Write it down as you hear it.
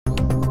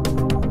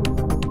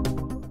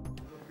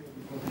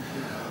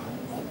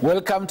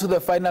Welcome to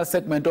the final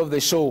segment of the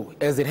show,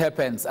 As It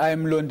Happens. I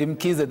am Mlondi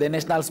Mkhize, the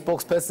national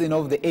spokesperson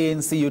of the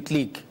ANC Youth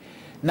League.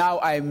 Now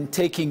I'm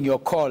taking your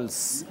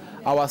calls.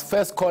 Our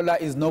first caller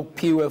is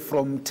Nokpiwe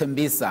from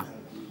Tembisa.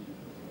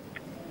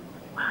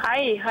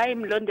 Hi,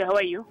 Mlondi, how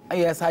are you?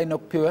 Yes, hi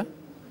Nokpiwe.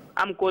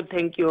 I'm good,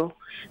 thank you.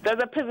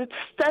 There's a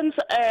persistent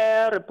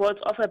report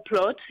of a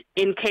plot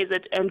in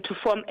KZN to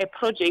form a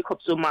pro-Jacob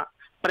Zuma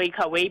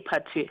breakaway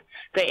party.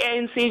 The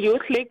ANC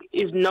Youth League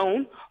is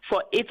known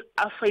for its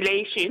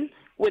affiliation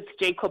with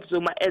Jacob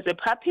Zuma as a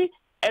puppy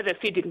at the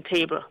feeding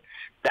table.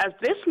 Does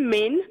this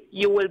mean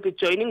you will be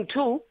joining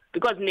too?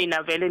 Because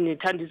Nina Vele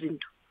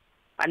Nitandizinto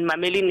and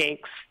Mameli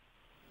next.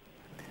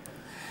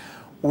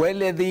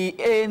 Well, the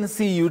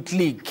ANC Youth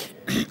League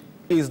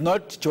is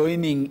not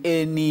joining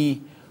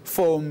any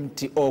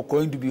formed or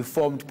going to be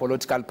formed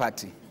political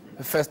party,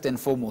 first and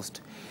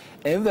foremost.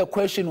 And if the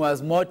question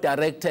was more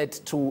directed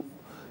to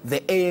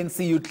the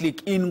ANC Youth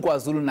League in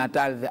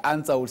KwaZulu-Natal, the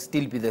answer would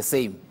still be the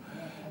same.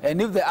 And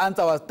if the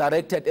answer was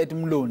directed at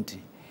Mlondi,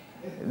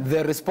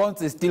 the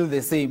response is still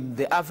the same.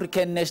 The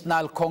African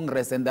National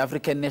Congress and the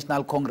African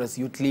National Congress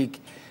Youth League,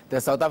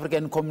 the South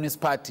African Communist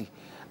Party,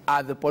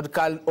 are the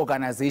political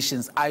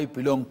organizations I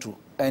belong to.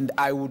 And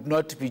I would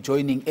not be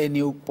joining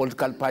any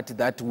political party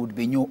that would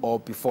be new or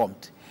be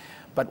formed.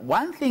 But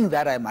one thing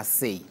that I must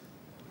say,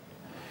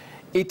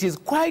 it is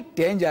quite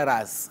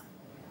dangerous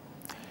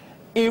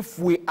if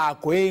we are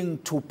going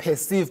to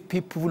perceive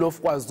people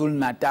of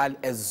KwaZulu-Natal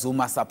as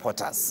Zuma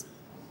supporters.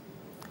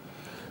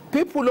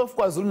 People of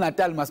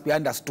KwaZulu-Natal must be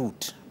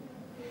understood.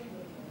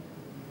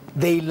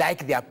 They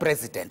like their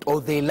president,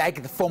 or they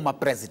like the former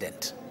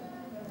president.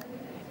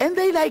 And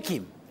they like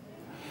him.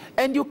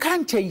 And you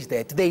can't change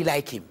that, they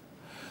like him.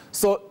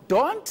 So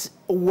don't,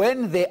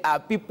 when there are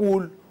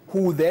people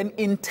who then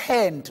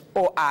intend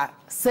or are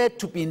said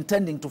to be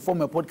intending to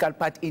form a political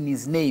party in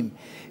his name,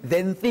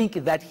 then think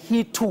that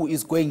he too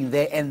is going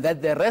there and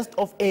that the rest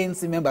of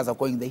ANC members are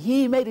going there.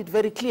 He made it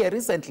very clear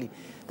recently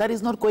that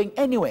he's not going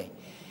anywhere.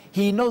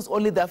 He knows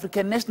only the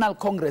African National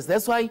Congress.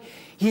 That's why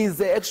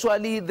he's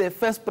actually the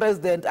first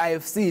president I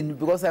have seen,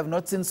 because I have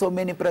not seen so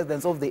many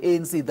presidents of the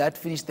ANC that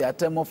finished their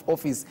term of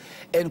office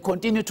and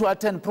continue to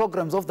attend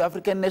programs of the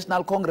African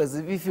National Congress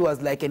if he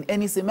was like an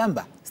NEC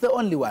member. It's the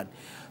only one.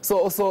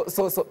 So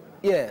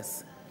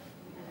yes.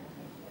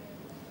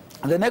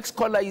 The next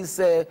caller is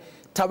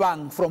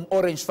Tabang from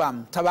Orange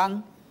Farm.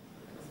 Tabang?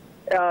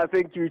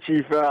 Thank you,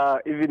 Chief.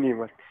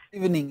 Evening.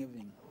 Evening.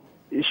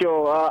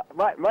 Sure.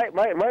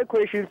 My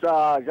questions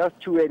are just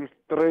two and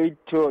straight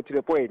to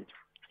the point.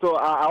 So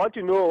I want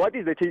to know what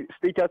is the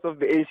status of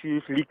the ANC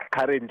Youth League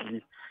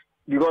currently?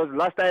 Because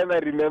last time I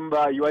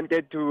remember you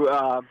wanted to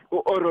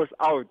Oros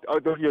out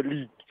of your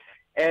league.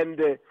 And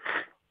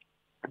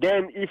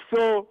then if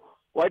so,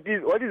 what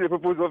is the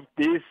purpose of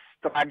this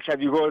structure?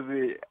 Because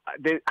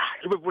the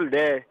people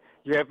there,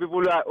 you have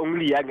people who are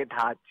only young at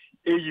heart.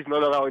 Age is no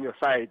longer on your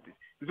side.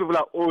 These people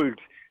are old.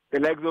 The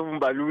likes of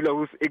Mbalula,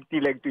 who's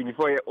acting like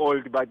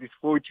 24-year-old, but is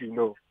 40, you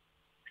know.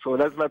 So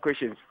that's my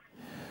question.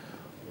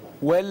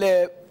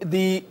 Well,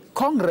 the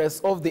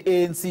Congress of the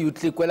ANC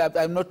Youth League, well,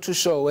 I'm not too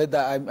sure whether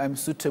I'm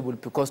suitable,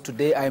 because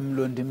today I'm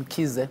Mlondi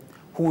Mkhize,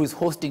 who is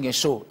hosting a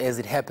show, As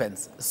It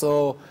Happens.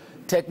 So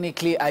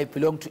technically, I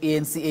belong to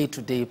eNCA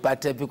today,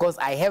 but because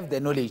I have the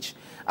knowledge,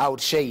 I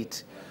would share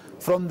it.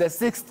 From the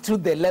 6th to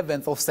the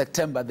 11th of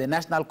September, the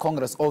National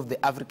Congress of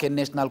the African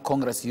National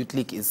Congress Youth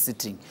League is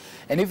sitting.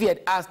 And if you had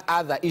asked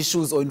other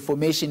issues or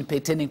information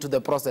pertaining to the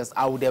process,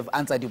 I would have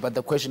answered you, but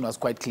the question was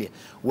quite clear.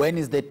 When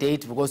is the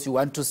date? Because you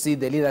want to see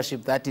the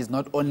leadership that is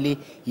not only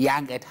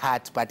young at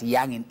heart, but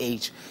young in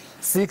age.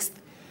 6th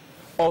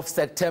of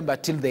September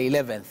till the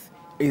 11th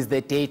is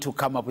the day to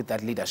come up with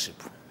that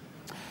leadership.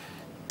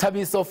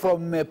 Tabiso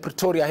from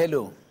Pretoria,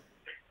 hello.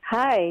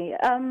 Hi,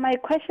 my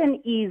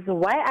question is,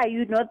 why are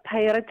you not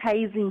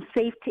prioritizing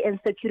safety and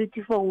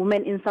security for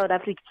women in South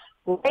Africa?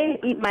 Why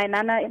is my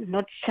Nana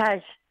not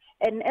charged?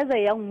 And as a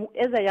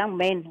young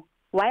man,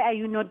 why are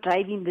you not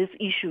driving this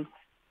issue?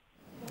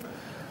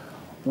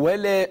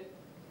 Well, the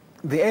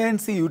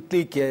ANC Youth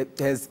League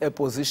has a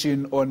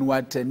position on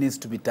what needs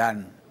to be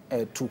done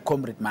to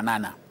Comrade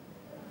Manana.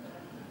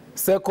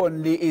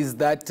 Secondly is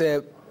that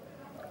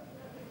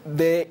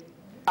there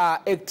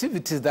are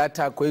activities that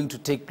are going to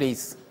take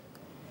place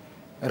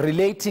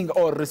relating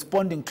or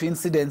responding to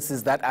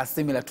incidences that are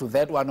similar to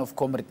that one of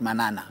Comrade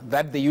Manana,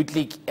 that the Youth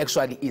League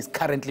actually is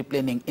currently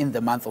planning in the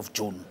month of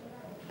June.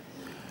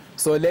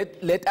 So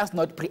let us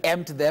not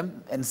preempt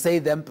them and say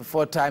them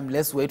before time.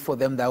 Let's wait for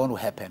them, that one will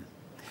happen.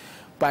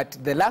 But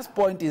the last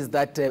point is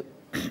that the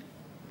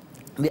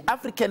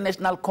African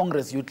National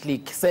Congress Youth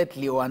League,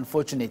 sadly or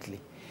unfortunately,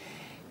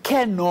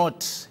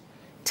 cannot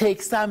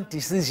take some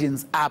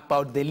decisions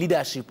about the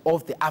leadership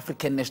of the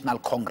African National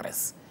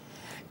Congress.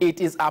 It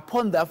is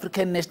upon the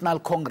African National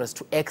Congress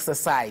to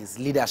exercise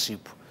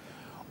leadership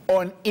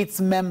on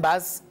its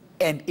members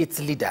and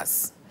its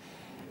leaders.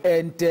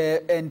 And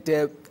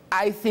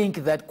I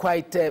think that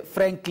quite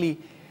frankly,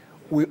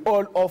 we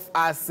all of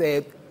us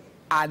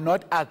are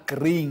not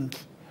agreeing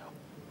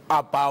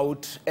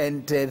about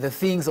and the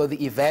things or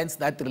the events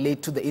that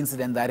relate to the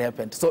incident that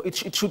happened. So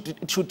it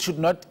should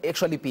not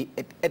actually be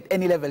at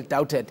any level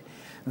doubted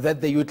that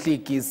the Youth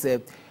League is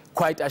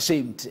quite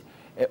ashamed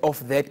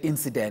of that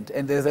incident,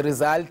 and as a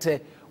result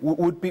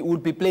would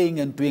be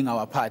playing and doing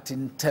our part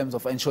in terms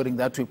of ensuring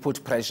that we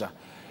put pressure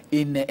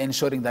in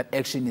ensuring that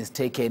action is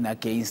taken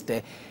against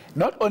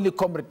not only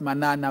Comrade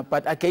Manana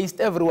but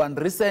against everyone.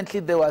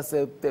 Recently there was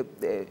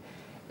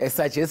a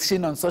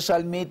suggestion on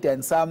social media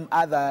and some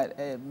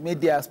other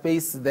media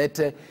space that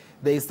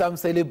there is some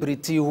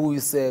celebrity who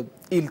is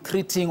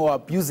ill-treating or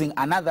abusing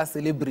another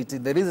celebrity.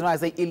 The reason why I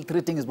say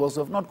ill-treating is because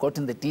we have not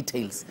gotten the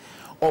details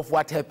of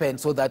what happened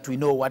so that we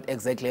know what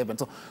exactly happened.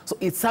 So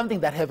it's something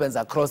that happens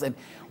across, and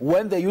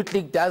when the Youth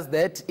League does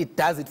that, it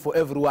does it for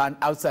everyone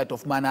outside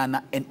of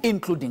Manana and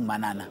including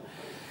Manana.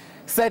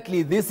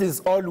 Sadly, this is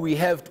all we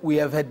have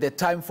had the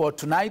time for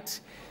tonight.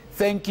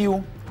 Thank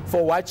you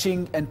for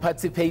watching and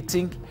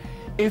participating.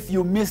 If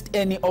you missed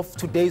any of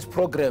today's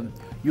program,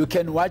 you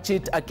can watch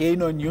it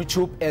again on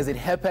YouTube as it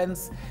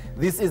happens.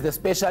 This is the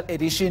special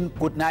edition.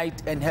 Good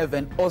night and have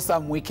an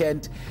awesome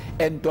weekend.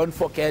 And don't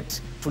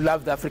forget to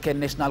love the African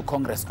National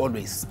Congress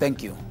always.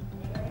 Thank you.